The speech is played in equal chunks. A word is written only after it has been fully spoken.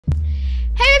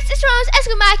It's Rose, let's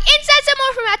go back inside some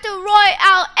more from Battle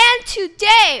Royale, and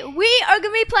today we are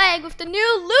going to be playing with the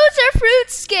new Loserfruit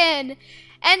skin.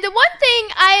 And the one thing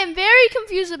I am very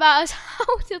confused about is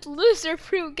how did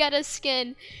Loserfruit get a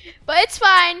skin? But it's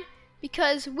fine,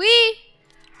 because we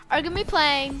are going to be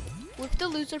playing with the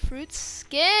Loserfruit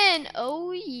skin.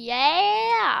 Oh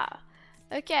yeah!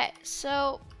 Okay,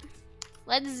 so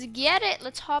let's get it.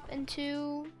 Let's hop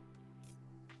into...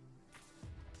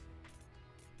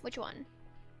 which one?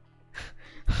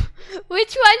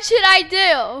 Which one should I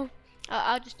do?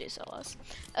 I'll just do solos.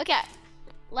 Okay,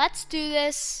 let's do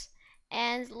this,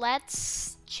 and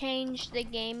let's change the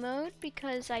game mode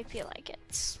because I feel like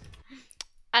it's...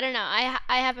 I don't know. I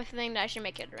have a feeling that I should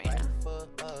make it arena.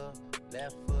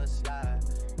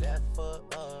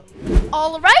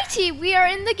 Alrighty, we are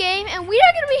in the game, and we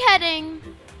are gonna be heading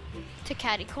to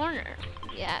Caddy Corner.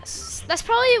 Yes, that's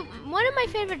probably one of my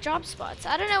favorite job spots.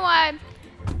 I don't know why.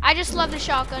 I just love the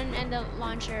shotgun and the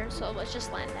launcher, so let's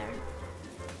just land there.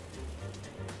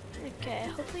 Okay,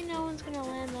 hopefully no one's gonna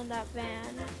land on that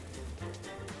van.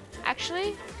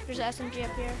 Actually, there's an SMG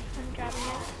up here. I'm grabbing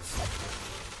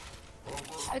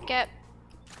it. Okay.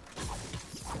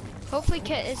 Hopefully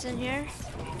Kit is in here.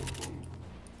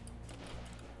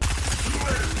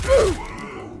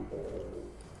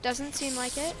 Doesn't seem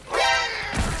like it.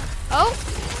 Oh!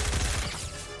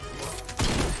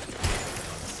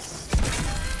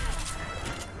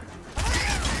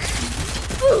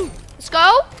 Let's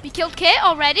go. We killed Kit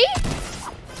already.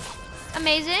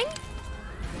 Amazing.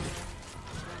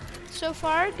 So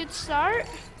far, good start.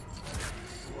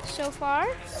 So far.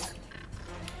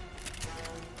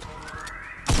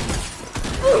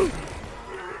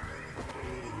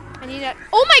 I need that.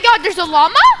 Oh my god, there's a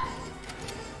llama?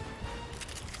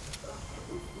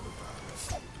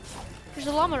 There's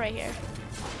a llama right here.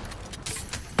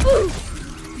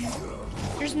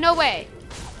 There's no way.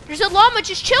 There's a llama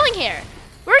just chilling here.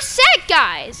 We're set,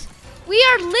 guys. We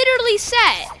are literally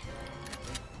set.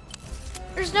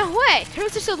 There's no way.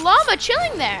 There's just a llama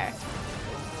chilling there.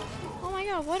 Oh my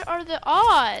god, what are the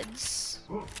odds?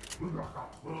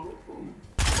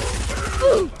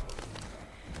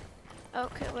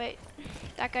 Okay, wait.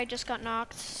 That guy just got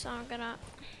knocked, so I'm gonna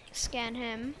scan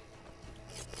him.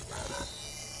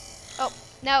 Oh,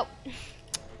 no.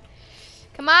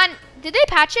 Come on. Did they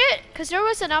patch it? Because there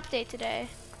was an update today.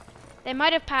 They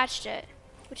might have patched it,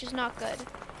 which is not good.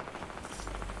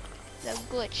 The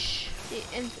glitch,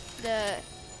 the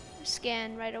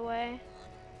scan right away.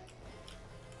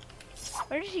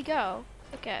 Where did he go?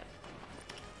 Okay.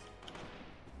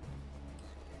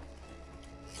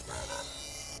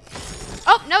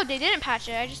 Oh, no, they didn't patch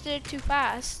it. I just did it too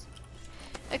fast.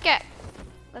 Okay.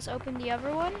 Let's open the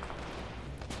other one.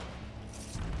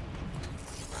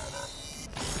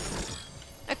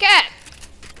 Okay.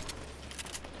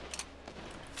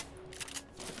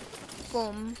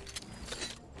 Boom.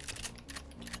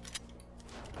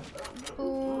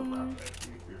 Boom.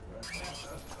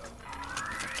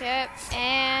 Okay,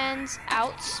 and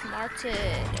outsmarted.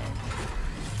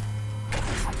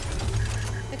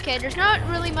 Okay, there's not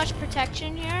really much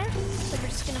protection here, so we're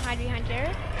just gonna hide behind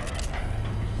here.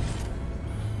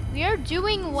 We are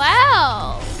doing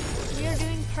well. We are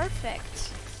doing perfect.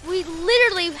 We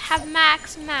literally have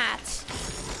max mats.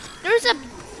 There's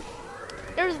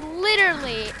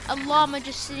literally a llama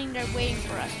just sitting there waiting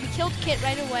for us. We killed Kit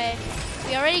right away.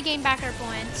 We already gained back our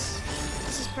points.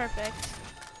 This is perfect.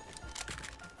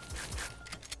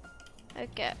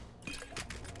 Okay.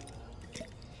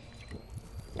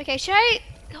 Okay, should I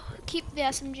keep the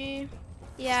SMG?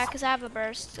 Yeah, because I have a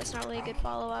burst. That's not really a good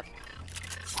follow-up.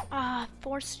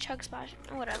 Force chug splash.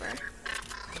 Whatever.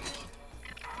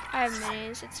 I have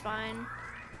minis. It's fine.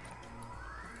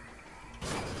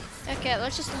 Okay,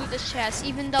 let's just loot this chest,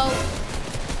 even though...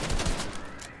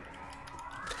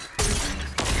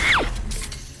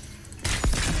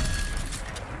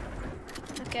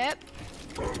 Okay.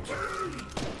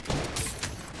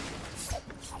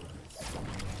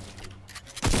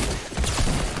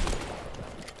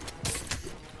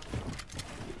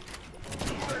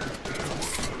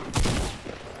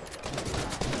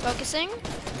 Focusing. No!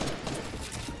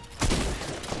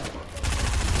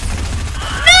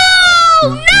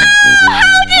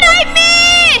 How did I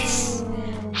miss?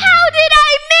 How did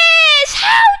I miss?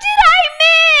 How did I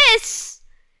miss?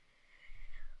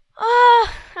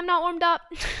 I'm not warmed up.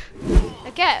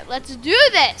 Okay, let's do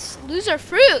this.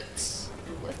 Loserfruits.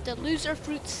 With the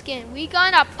Loserfruit skin. We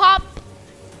gonna pop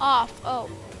off. Oh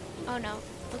no.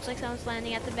 Looks like someone's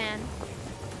landing at the van.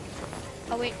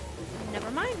 Oh wait,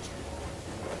 never mind.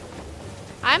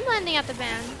 I'm landing at the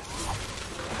van.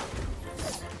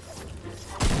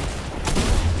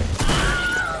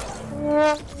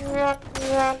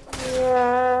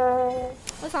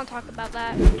 talk about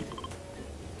that. I'm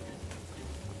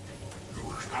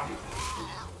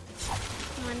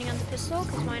landing on the pistol,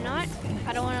 because why not?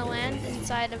 I don't want to land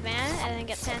inside a van and then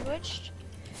get sandwiched.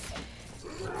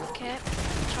 Okay,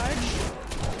 charge.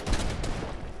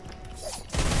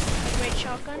 A great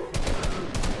shotgun.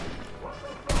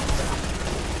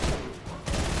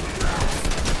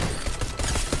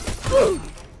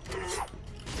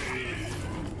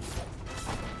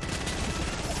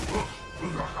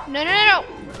 No, no, no, no!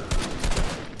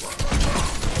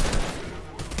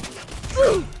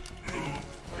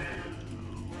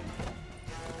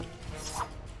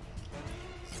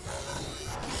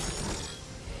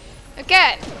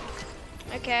 Okay.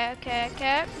 Okay.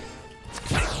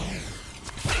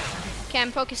 Okay,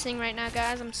 I'm focusing right now,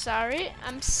 guys. I'm sorry.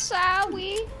 I'm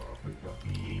sorry.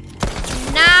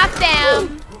 Nah,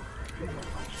 fam.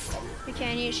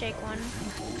 Okay, I need to shake one.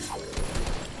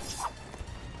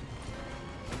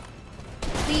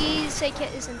 Please say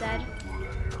Kit isn't dead.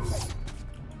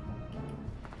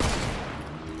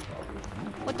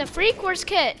 What the freak? Where's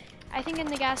Kit? I think in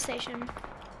the gas station.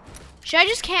 Should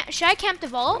I camp the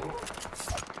vault?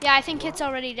 Yeah, I think Kit's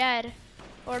already dead.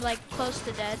 Or like close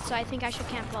to dead, so I think I should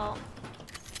camp vault.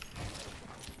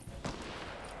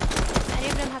 Any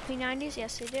of them have P90s?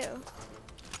 Yes, they do.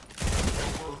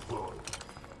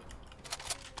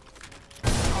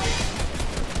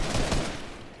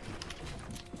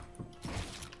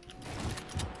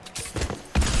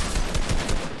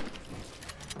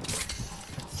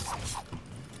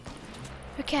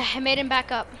 Okay, I made him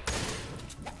back up.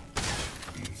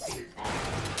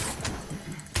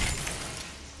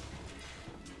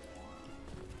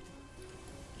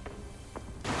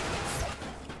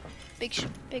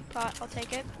 Big pot, I'll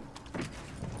take it.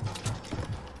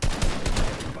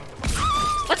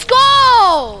 Let's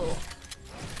go!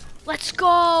 Let's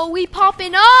go! We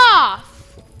popping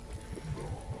off!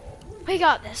 We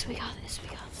got this, we got this, we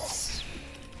got this.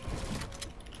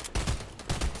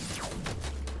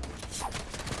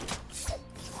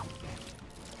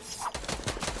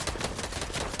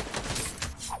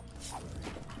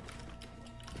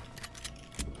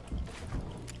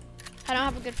 I don't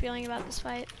have a good feeling about this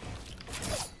fight.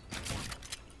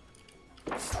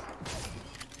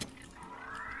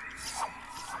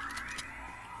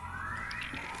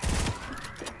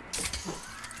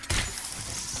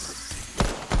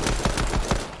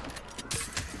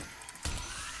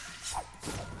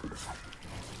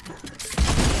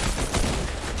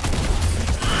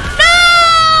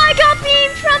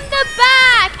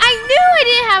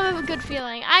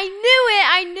 Feeling.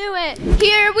 I knew it.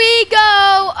 Here we go.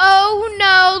 Oh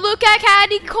no, look at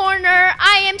Caddy Corner.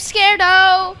 I am scared.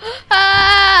 Oh,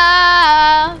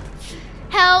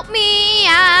 help me.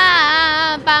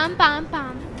 Bam, bam,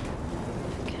 bam.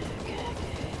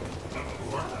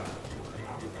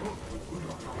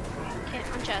 Okay,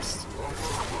 on chest.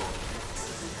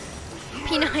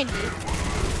 P90.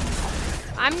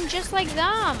 I'm just like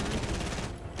them.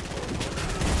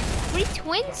 We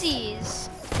twinsies.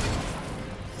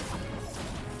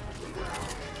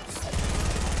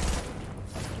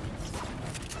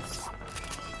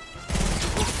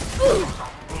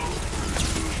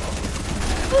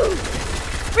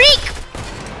 Freak!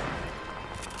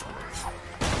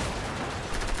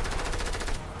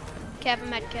 Okay, I have a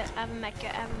medkit.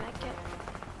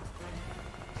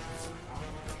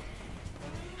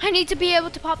 I need to be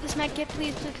able to pop this medkit,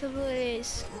 please,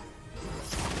 please.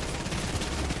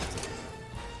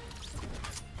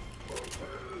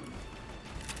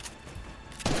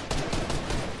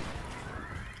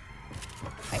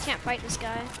 I can't fight this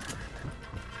guy.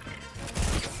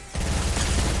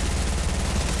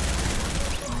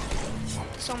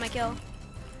 Stole my kill.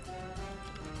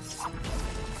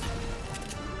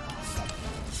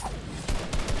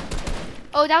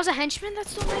 Oh, that was a henchman that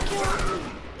stole my kill?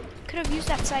 Could have used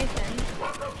that siphon.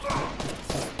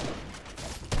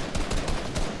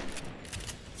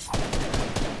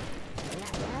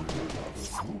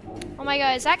 Oh my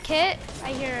god, is that Kit?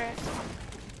 I hear her.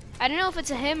 I don't know if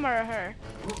it's a him or a her.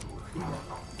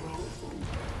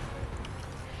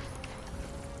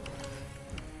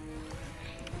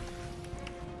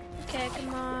 Okay,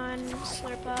 come on,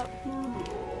 slurp up.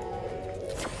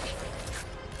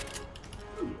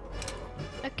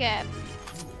 Okay.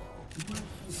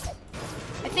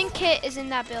 I think Kit is in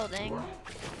that building.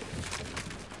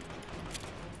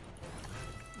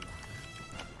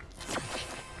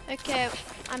 Okay,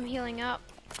 I'm healing up.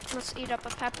 Let's eat up a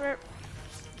pepper.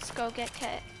 Let's go get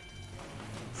Kit.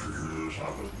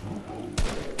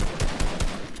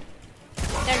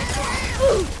 There.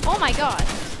 Oh my god.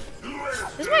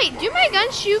 Do my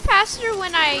guns shoot faster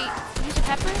when I use a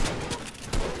pepper?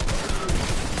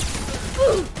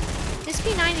 This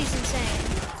P90 is insane.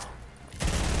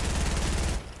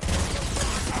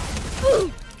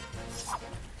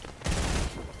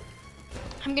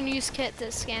 I'm gonna use Kit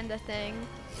to scan the thing.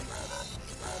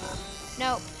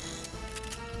 Nope.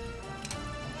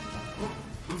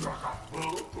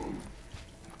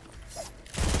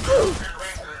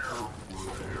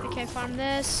 Okay, farm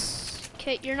this.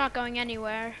 Kit, you're not going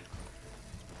anywhere.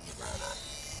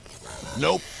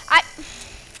 Nope.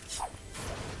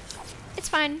 It's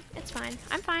fine. It's fine.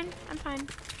 I'm fine. I'm fine.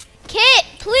 Kit,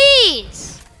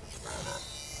 please!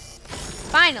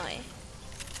 Finally.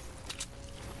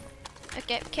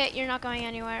 Okay, Kit, you're not going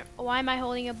anywhere. Why am I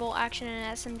holding a bolt action and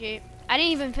an SMG? I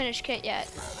didn't even finish Kit yet.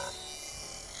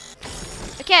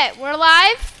 Okay, we're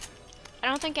alive. I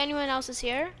don't think anyone else is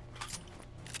here.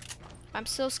 I'm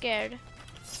still scared.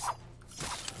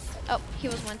 Oh, he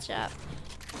was one shot.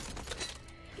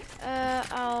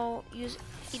 I'll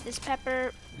eat this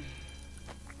pepper.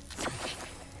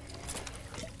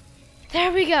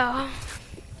 There we go.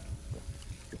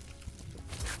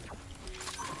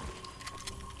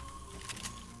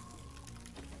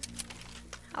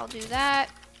 I'll do that.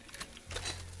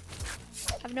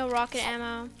 I have no rocket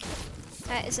ammo.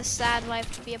 That is a sad life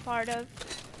to be a part of.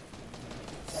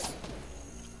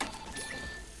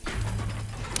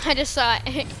 I just saw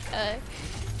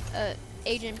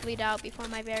agent bleed out before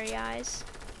my very eyes.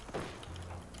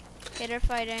 Okay, they're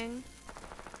fighting.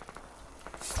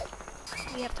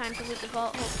 We have time to loot the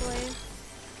vault, hopefully.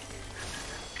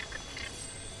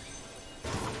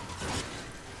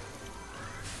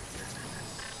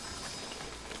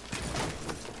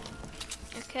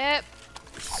 Okay.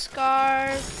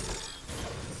 Scarf.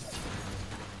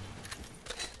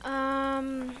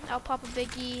 I'll pop a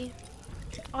biggie.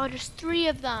 Oh, there's 3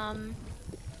 of them.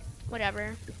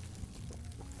 Whatever.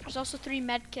 There's also 3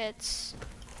 med kits.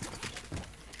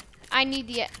 I need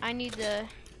the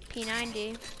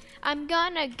P90. I'm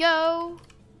gonna go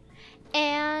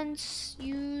and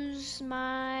use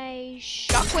my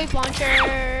shockwave launcher.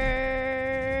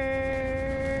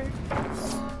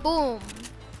 Boom.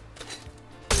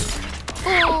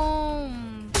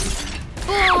 Boom.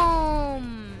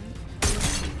 Boom.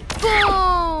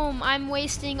 Boom. I'm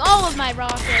wasting all of my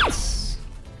rockets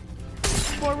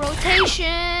for rotation.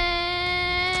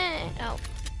 Oh.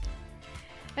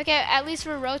 Okay, at least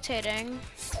we're rotating.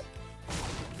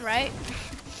 Right?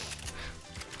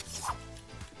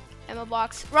 Ammo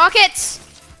box. Rockets!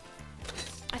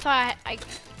 I thought I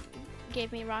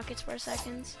gave me rockets for a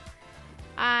second.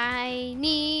 I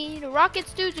need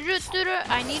rockets.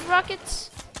 I need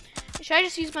rockets. Should I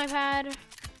just use my pad?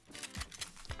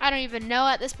 I don't even know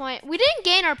at this point. We didn't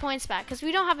gain our points back because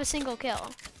we don't have a single kill.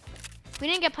 We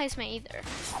didn't get placement either.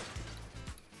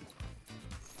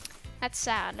 That's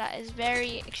sad. That is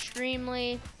very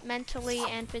extremely mentally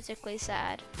and physically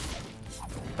sad.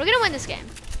 We're gonna win this game.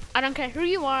 I don't care who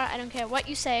you are. I don't care what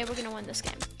you say. We're gonna win this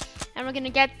game. And we're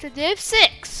gonna get to Div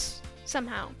 6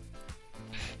 somehow.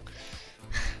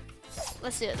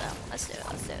 Let's do it though. Let's do it.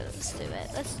 Let's do it. Let's do it.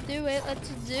 Let's do it. Let's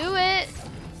do it.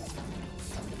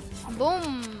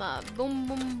 Boom. Boom,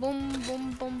 boom, boom,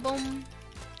 boom, boom, boom.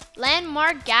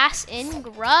 Landmark gas in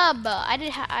Grub.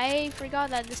 I forgot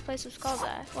that this place was called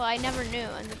that. Well, I never knew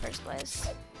in the first place.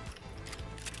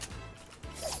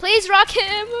 Please rock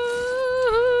him.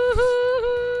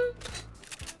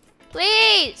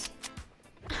 Please.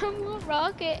 I want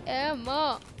rocket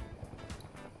ammo.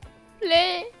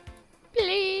 Please.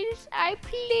 Please, I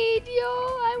plead you.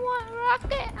 I want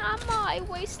rocket ammo. I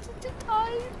wasted the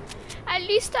time. At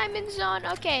least I'm in zone.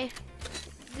 Okay.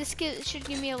 This should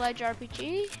give me a ledge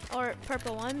RPG or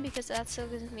purple one because that still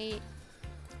gives me.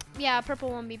 Yeah, purple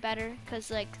one be better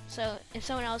because so if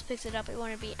someone else picks it up, it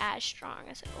won't be as strong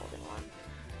as a golden one.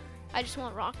 I just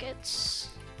want rockets.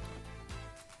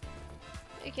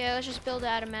 Okay, let's just build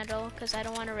out of metal because I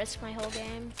don't want to risk my whole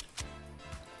game.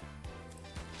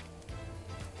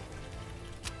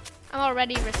 I'm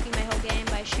already risking my whole game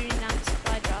by shooting down the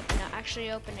supply drop and not actually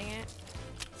opening it.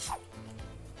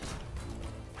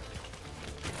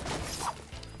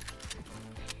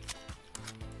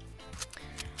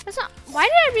 That's not. Why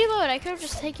did I reload? I could have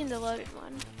just taken the loaded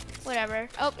one. Whatever.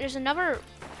 Oh, there's another.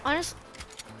 Honest.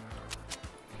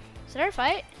 Is there a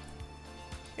fight?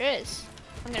 There is.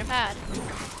 I'm gonna pad.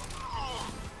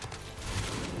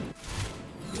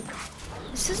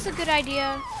 Is this a good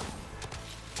idea?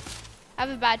 I have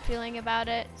a bad feeling about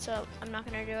it, so I'm not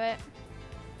gonna do it.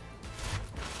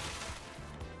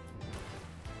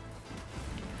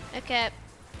 Okay.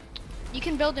 You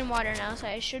can build in water now, so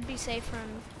I should be safe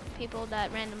from people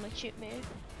that randomly shoot me.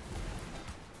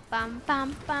 Bam,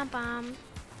 bam, bam, bam.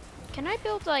 Can I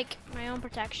build my own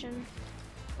protection?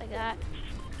 like that.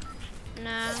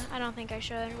 Nah, I don't think I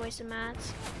should. Wasted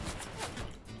mats.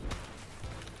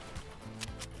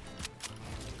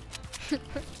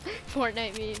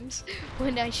 Fortnite memes.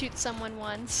 When I shoot someone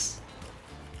once.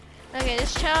 Okay,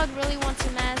 this child really wants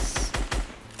a mess.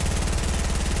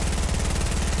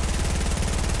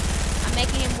 I'm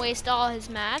making him waste all his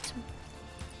mats.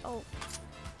 Oh.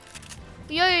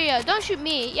 Yo, don't shoot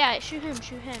me. Yeah, shoot him.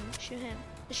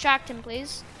 Distract him,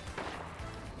 please.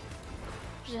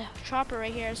 There's a chopper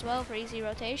right here as well for easy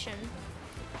rotation.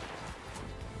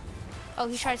 Oh,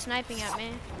 he tried sniping at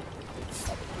me.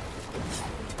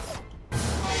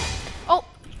 Oh,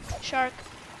 shark.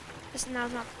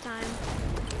 Now's not the time.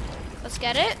 Let's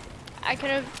get it. I could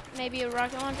have, maybe a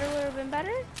rocket launcher would have been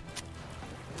better.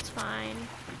 It's fine.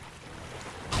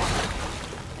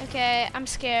 Okay, I'm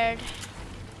scared.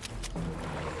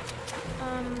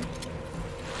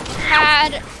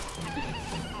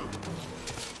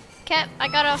 Okay, I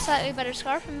got a slightly better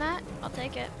scar from that. I'll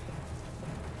take it.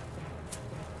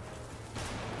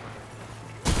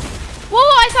 Whoa,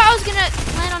 I thought I was gonna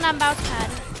land on that bounce pad.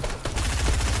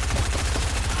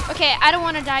 Okay, I don't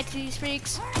want to die to these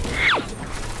freaks.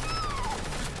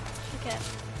 Okay.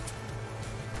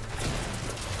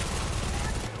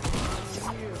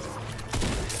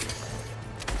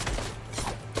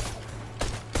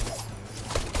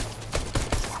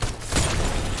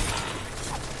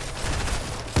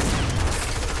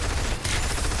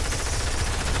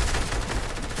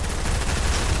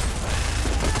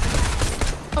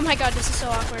 Oh my god, this is so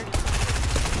awkward.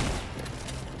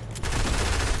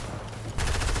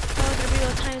 Oh, the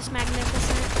reload time is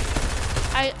magnificent.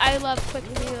 I love quick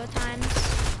reload times.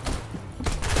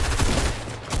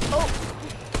 Oh.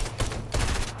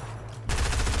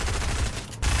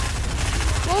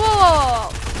 Whoa.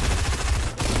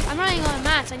 I'm running on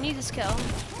mats. I need this kill.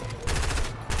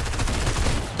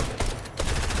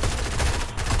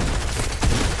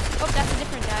 Oh, that's a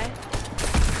different guy.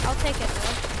 I'll take it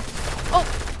though. Oh.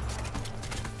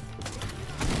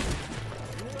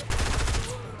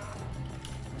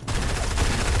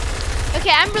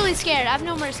 Okay, I'm really scared. I have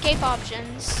no more escape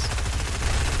options.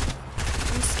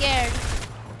 I'm scared.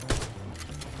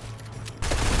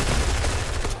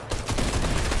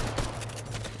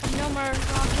 No more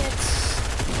rockets.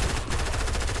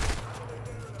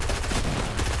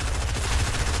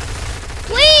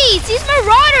 Please! These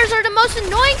marauders are the most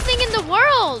annoying thing in the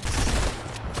world!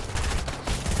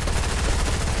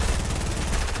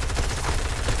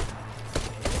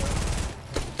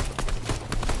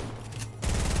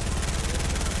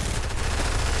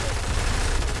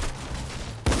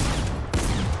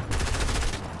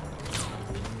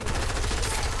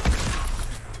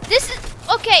 This is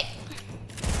okay.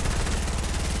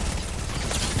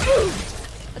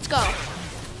 Let's go.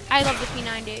 I love the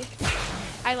P90.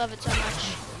 I love it so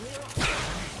much.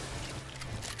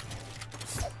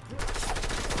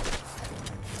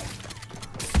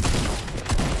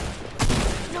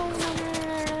 No.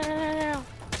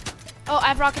 Oh, I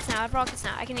have rockets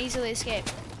now. I can easily escape.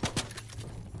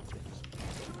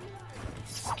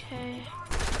 Okay.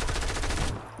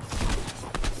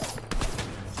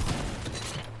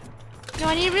 No,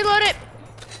 I need to reload it.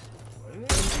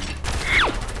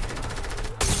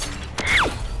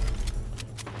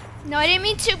 No, I didn't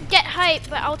mean to get hype,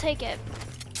 but I'll take it.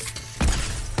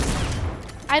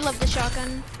 I love the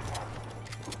shotgun.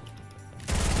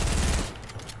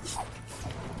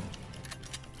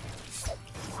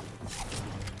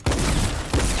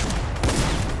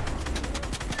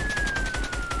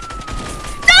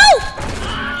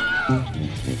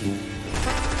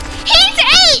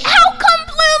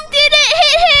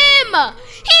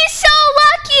 He's so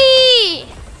lucky!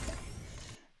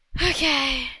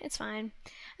 Okay, it's fine.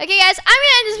 Okay guys, I'm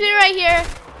gonna end this video right here.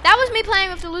 That was me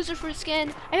playing with the Loserfruit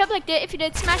skin. I hope you liked it. If you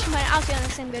did, smash the button. I'll see you on the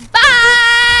next time.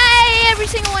 Goodbye! Every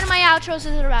single one of my outros is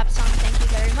a rap song. Thank you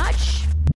very much.